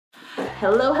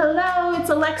Hello, hello,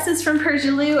 it's Alexis from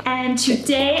Persialoo, and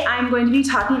today I'm going to be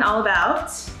talking all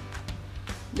about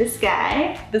this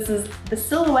guy. This is the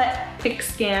Silhouette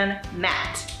PixScan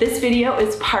mat. This video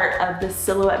is part of the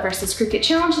Silhouette versus Cricut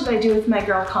challenge that I do with my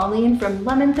girl Colleen from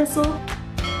Lemon Thistle.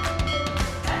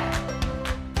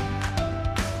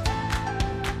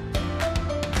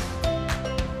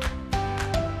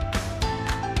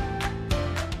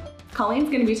 Colleen's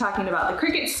going to be talking about the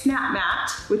Cricut Snap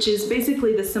Mat, which is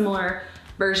basically the similar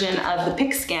version of the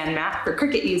PixScan mat for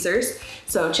Cricut users.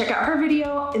 So check out her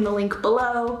video in the link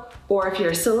below, or if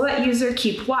you're a Silhouette user,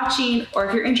 keep watching, or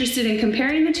if you're interested in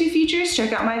comparing the two features,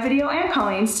 check out my video and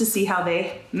Colleen's to see how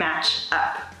they match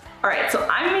up. All right, so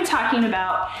I'm going to be talking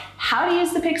about how to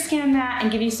use the PixScan mat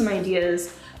and give you some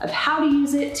ideas of how to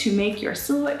use it to make your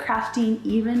Silhouette crafting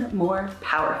even more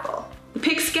powerful. The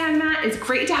PixScan mat is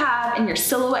great to have in your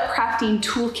Silhouette crafting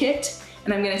toolkit,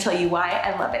 and I'm going to tell you why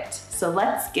I love it. So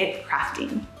let's get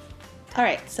crafting. All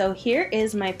right, so here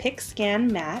is my PixScan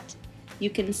mat. You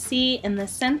can see in the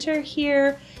center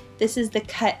here, this is the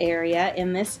cut area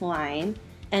in this line,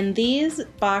 and these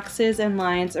boxes and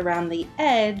lines around the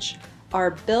edge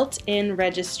are built-in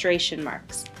registration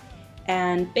marks.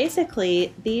 And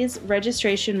basically, these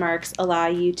registration marks allow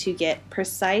you to get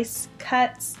precise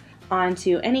cuts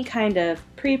onto any kind of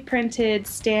pre-printed,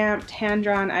 stamped,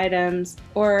 hand-drawn items,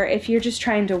 or if you're just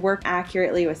trying to work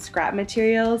accurately with scrap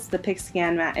materials, the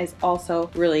PixScan mat is also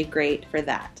really great for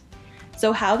that.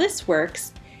 So how this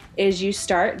works is you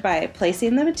start by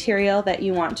placing the material that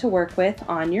you want to work with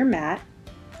on your mat,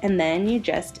 and then you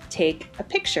just take a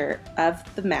picture of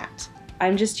the mat.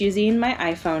 I'm just using my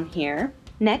iPhone here.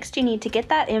 Next, you need to get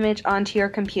that image onto your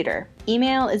computer.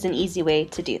 Email is an easy way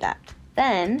to do that.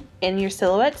 Then, in your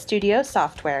Silhouette Studio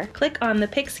software, click on the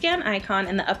PixScan icon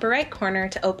in the upper right corner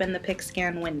to open the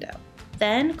PixScan window.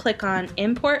 Then click on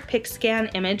Import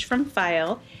PixScan Image from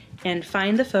File and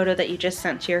find the photo that you just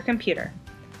sent to your computer.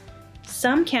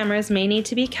 Some cameras may need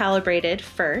to be calibrated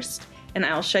first, and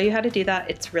I'll show you how to do that.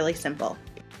 It's really simple.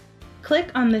 Click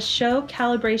on the Show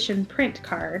Calibration Print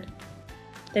card,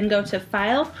 then go to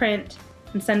File, Print,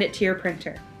 and send it to your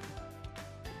printer.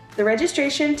 The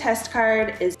registration test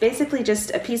card is basically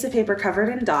just a piece of paper covered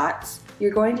in dots.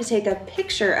 You're going to take a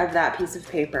picture of that piece of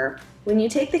paper. When you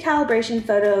take the calibration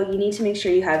photo, you need to make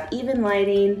sure you have even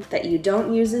lighting, that you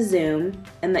don't use a zoom,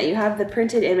 and that you have the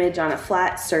printed image on a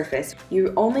flat surface.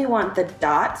 You only want the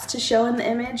dots to show in the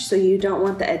image, so you don't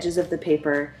want the edges of the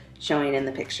paper showing in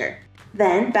the picture.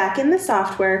 Then, back in the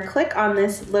software, click on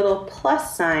this little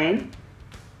plus sign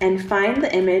and find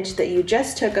the image that you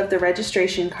just took of the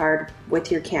registration card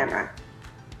with your camera.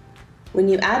 When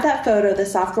you add that photo, the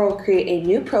software will create a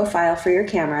new profile for your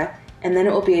camera, and then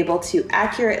it will be able to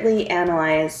accurately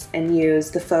analyze and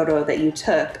use the photo that you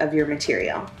took of your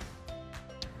material.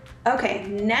 Okay,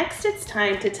 next it's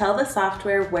time to tell the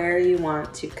software where you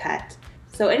want to cut.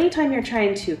 So anytime you're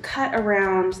trying to cut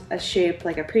around a shape,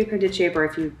 like a pre-printed shape, or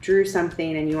if you drew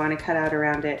something and you want to cut out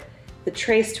around it, the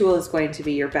trace tool is going to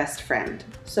be your best friend.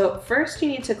 So first you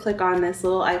need to click on this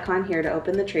little icon here to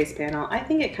open the trace panel. I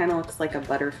think it kind of looks like a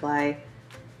butterfly.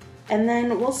 And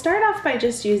then we'll start off by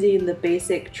just using the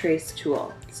basic trace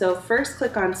tool. So first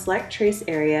click on Select Trace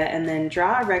Area and then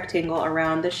draw a rectangle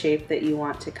around the shape that you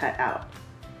want to cut out.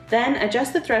 Then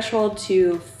adjust the threshold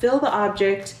to fill the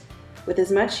object with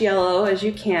as much yellow as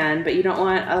you can, but you don't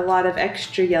want a lot of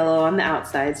extra yellow on the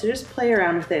outside, so just play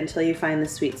around with it until you find the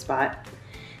sweet spot.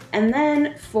 And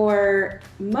then for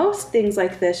most things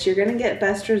like this, you're going to get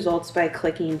best results by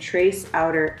clicking Trace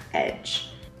Outer Edge.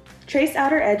 Trace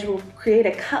Outer Edge will create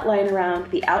a cut line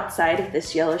around the outside of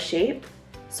this yellow shape,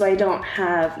 so I don't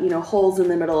have, holes in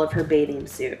the middle of her bathing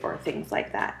suit or things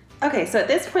like that. Okay, so at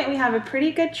this point we have a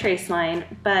pretty good trace line,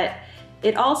 but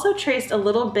it also traced a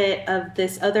little bit of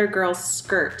this other girl's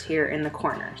skirt here in the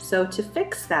corner. So to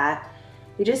fix that,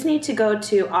 we just need to go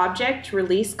to Object,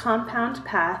 Release Compound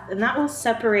Path, and that will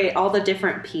separate all the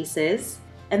different pieces,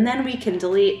 and then we can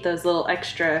delete those little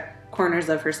extra corners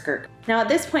of her skirt. Now at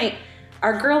this point,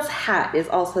 our girl's hat is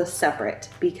also separate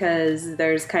because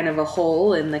there's kind of a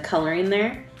hole in the coloring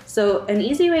there. So an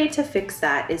easy way to fix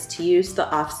that is to use the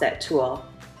Offset tool.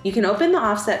 You can open the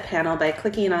Offset panel by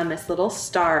clicking on this little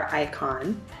star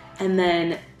icon, and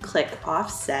then click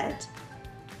Offset.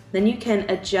 Then you can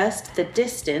adjust the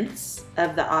distance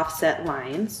of the offset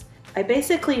lines. I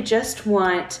basically just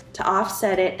want to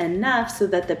offset it enough so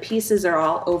that the pieces are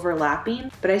all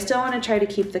overlapping, but I still want to try to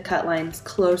keep the cut lines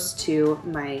close to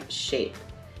my shape.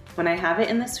 When I have it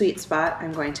in the sweet spot,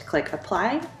 I'm going to click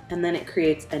Apply, and then it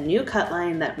creates a new cut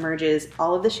line that merges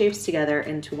all of the shapes together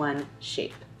into one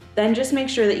shape. Then just make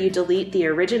sure that you delete the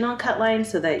original cut line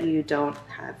so that you don't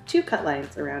have two cut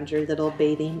lines around your little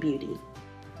bathing beauty.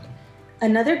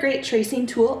 Another great tracing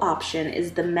tool option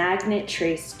is the Magnet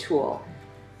Trace tool.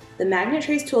 The Magnet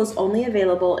Trace tool is only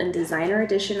available in Designer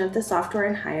Edition of the software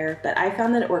and higher, but I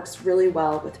found that it works really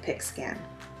well with PixScan.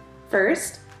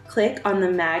 First, click on the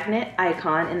magnet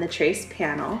icon in the Trace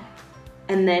panel,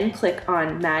 and then click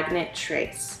on Magnet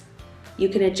Trace. You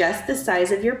can adjust the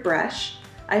size of your brush.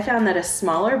 I found that a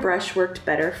smaller brush worked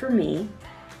better for me,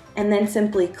 and then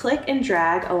simply click and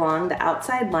drag along the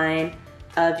outside line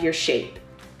of your shape,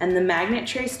 and the Magnet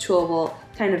Trace tool will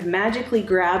kind of magically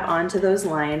grab onto those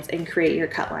lines and create your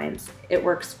cut lines. It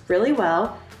works really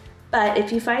well, but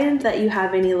if you find that you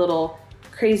have any little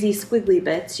crazy squiggly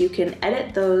bits, you can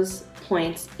edit those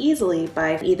points easily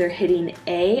by either hitting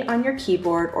A on your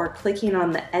keyboard or clicking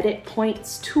on the Edit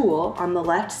Points tool on the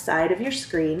left side of your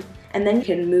screen, and then you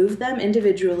can move them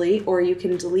individually or you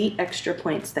can delete extra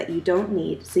points that you don't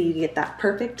need so you get that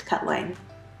perfect cut line.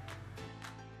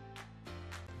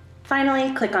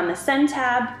 Finally, click on the Send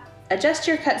tab, adjust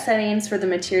your cut settings for the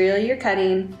material you're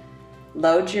cutting,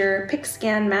 load your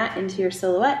PixScan mat into your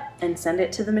Silhouette, and send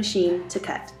it to the machine to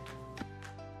cut.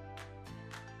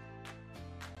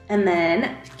 And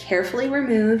then carefully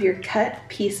remove your cut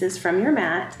pieces from your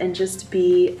mat and just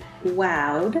be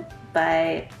wowed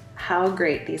by how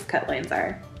great these cut lines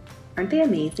are. Aren't they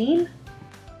amazing?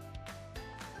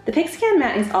 The PixScan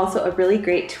mat is also a really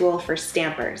great tool for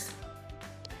stampers.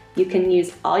 You can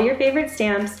use all your favorite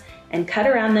stamps and cut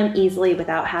around them easily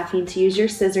without having to use your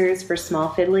scissors for small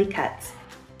fiddly cuts.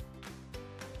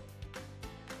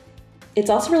 It's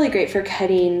also really great for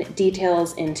cutting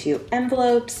details into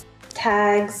envelopes,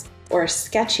 tags, or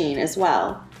sketching as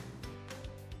well.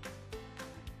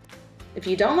 If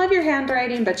you don't love your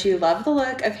handwriting but you love the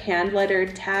look of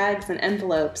hand-lettered tags and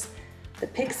envelopes, the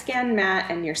PixScan mat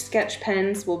and your sketch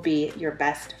pens will be your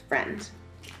best friend.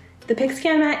 The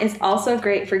PixScan mat is also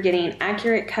great for getting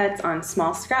accurate cuts on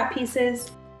small scrap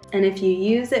pieces, and if you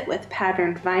use it with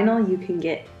patterned vinyl, you can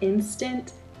get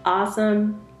instant,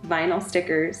 awesome vinyl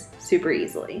stickers super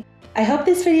easily. I hope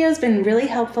this video has been really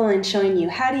helpful in showing you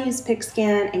how to use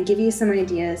PixScan and give you some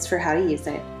ideas for how to use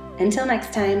it. Until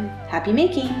next time, happy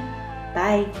making!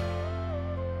 Bye!